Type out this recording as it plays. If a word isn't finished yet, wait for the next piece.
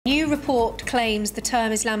report claims the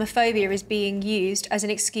term Islamophobia is being used as an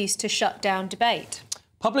excuse to shut down debate.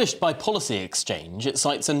 Published by Policy Exchange, it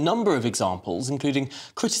cites a number of examples, including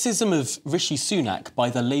criticism of Rishi Sunak by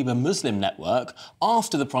the Labour Muslim Network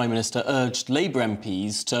after the Prime Minister urged Labour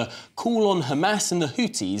MPs to call on Hamas and the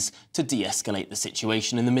Houthis to de-escalate the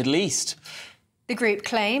situation in the Middle East. The group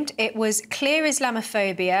claimed it was clear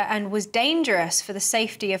Islamophobia and was dangerous for the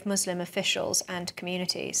safety of Muslim officials and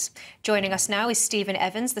communities. Joining us now is Stephen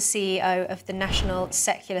Evans, the CEO of the National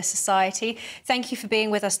Secular Society. Thank you for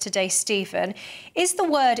being with us today, Stephen. Is the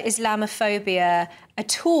word Islamophobia a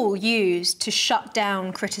tool used to shut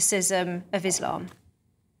down criticism of Islam?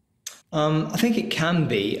 I think it can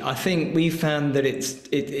be. I think we found that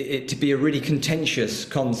it to be a really contentious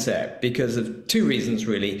concept because of two reasons,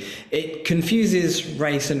 really. It confuses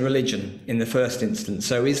race and religion in the first instance.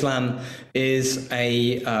 So Islam is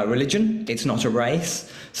a religion, it's not a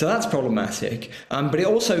race. So that's problematic. But it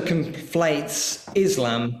also conflates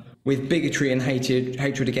Islam with bigotry and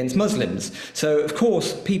hatred against Muslims. So, of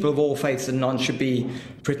course, people of all faiths and none should be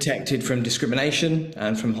protected from discrimination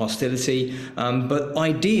and from hostility, but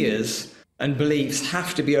ideas and beliefs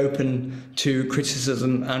have to be open to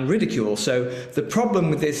criticism and ridicule. So the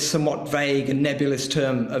problem with this somewhat vague and nebulous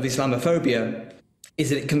term of Islamophobia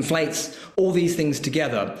is that it conflates all these things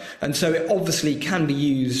together. And so it obviously can be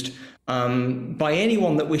used by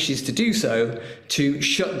anyone that wishes to do so to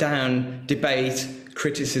shut down debate,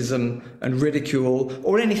 criticism and ridicule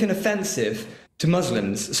or anything offensive to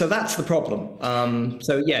Muslims. So that's the problem.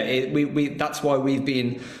 That's why we've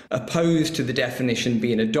been opposed to the definition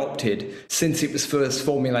being adopted since it was first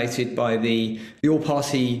formulated by the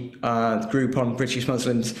All-Party Group on British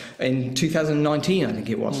Muslims in 2019, I think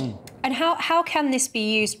it was. And how can this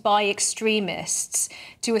be used by extremists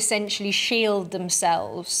to essentially shield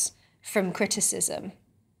themselves from criticism?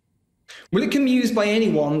 Well, it can be used by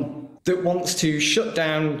anyone that wants to shut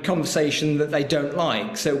down conversation that they don't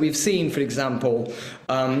like. So we've seen, for example,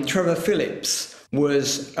 Trevor Phillips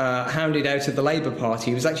was hounded out of the Labour Party.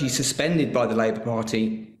 He was actually suspended by the Labour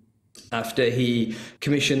Party after he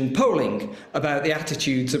commissioned polling about the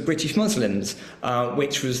attitudes of British Muslims,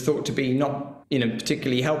 which was thought to be not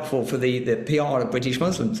particularly helpful for the PR of British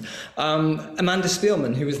Muslims. Amanda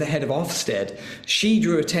Spielman, who was the head of Ofsted, she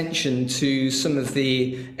drew attention to some of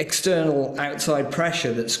the external outside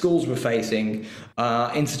pressure that schools were facing,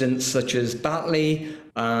 incidents such as Batley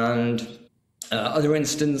and other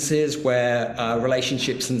instances where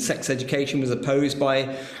relationships and sex education was opposed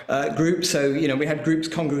by groups. So, we had groups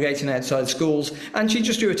congregating outside schools, and she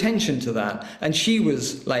just drew attention to that. And she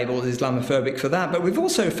was labelled Islamophobic for that. But we've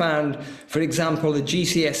also found, for example, a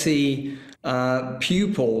GCSE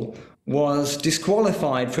pupil was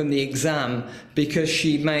disqualified from the exam because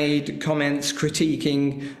she made comments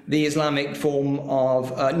critiquing the Islamic form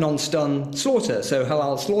of non-stun slaughter, so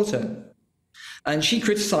halal slaughter. And she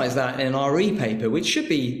criticised that in an RE paper, which should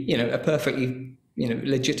be, a perfectly,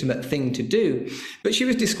 legitimate thing to do. But she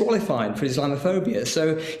was disqualified for Islamophobia.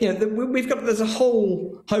 So, there's a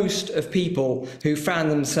whole host of people who found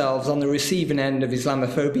themselves on the receiving end of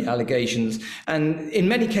Islamophobia allegations. And in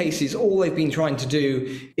many cases, all they've been trying to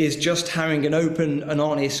do is just having an open and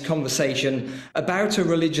honest conversation about a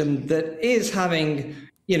religion that is having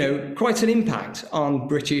quite an impact on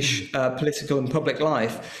British political and public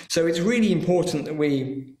life. So it's really important that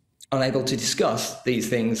we are able to discuss these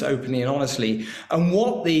things openly and honestly. And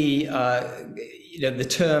what the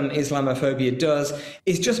term Islamophobia does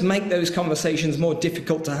is just make those conversations more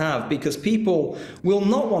difficult to have, because people will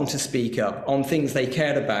not want to speak up on things they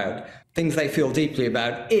cared about, things they feel deeply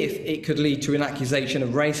about, if it could lead to an accusation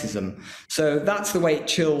of racism. So that's the way it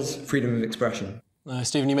chills freedom of expression.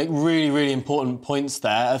 Stephen, you make really, really important points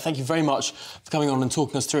there. Thank you very much for coming on and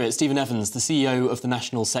talking us through it. Stephen Evans, the CEO of the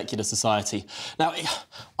National Secular Society. Now,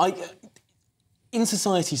 in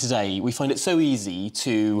society today, we find it so easy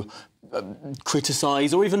to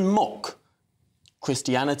criticise or even mock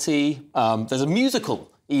Christianity. There's a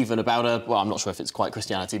musical even about I'm not sure if it's quite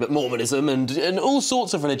Christianity, but Mormonism and all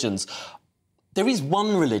sorts of religions. There is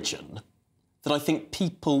one religion that I think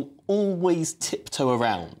people always tiptoe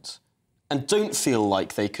around and don't feel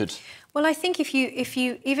like they could. Well, I think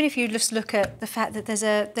even if you just look at the fact that there's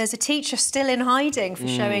a teacher still in hiding for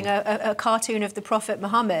showing a cartoon of the Prophet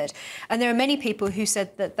Muhammad, and there are many people who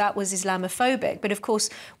said that that was Islamophobic. But of course,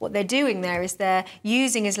 what they're doing there is they're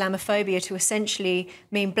using Islamophobia to essentially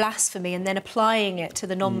mean blasphemy and then applying it to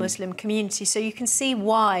the non-Muslim community. So you can see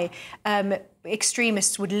why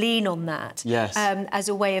extremists would lean on that Yes. as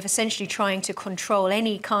a way of essentially trying to control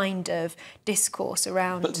any kind of discourse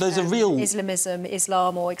around But there's a real... Islamism,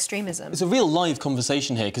 Islam or extremism. It's a real live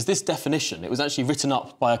conversation here, because this definition, it was actually written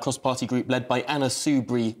up by a cross-party group led by Anna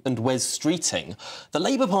Soubry and Wes Streeting. The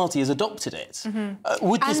Labour Party has adopted it.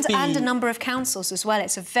 Would this be... And a number of councils as well.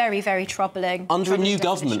 It's a very, very troubling... Under a new definition.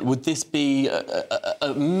 government, would this be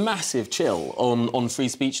a massive chill on free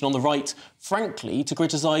speech and on the right, frankly, to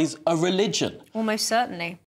criticise a religion? Almost certainly.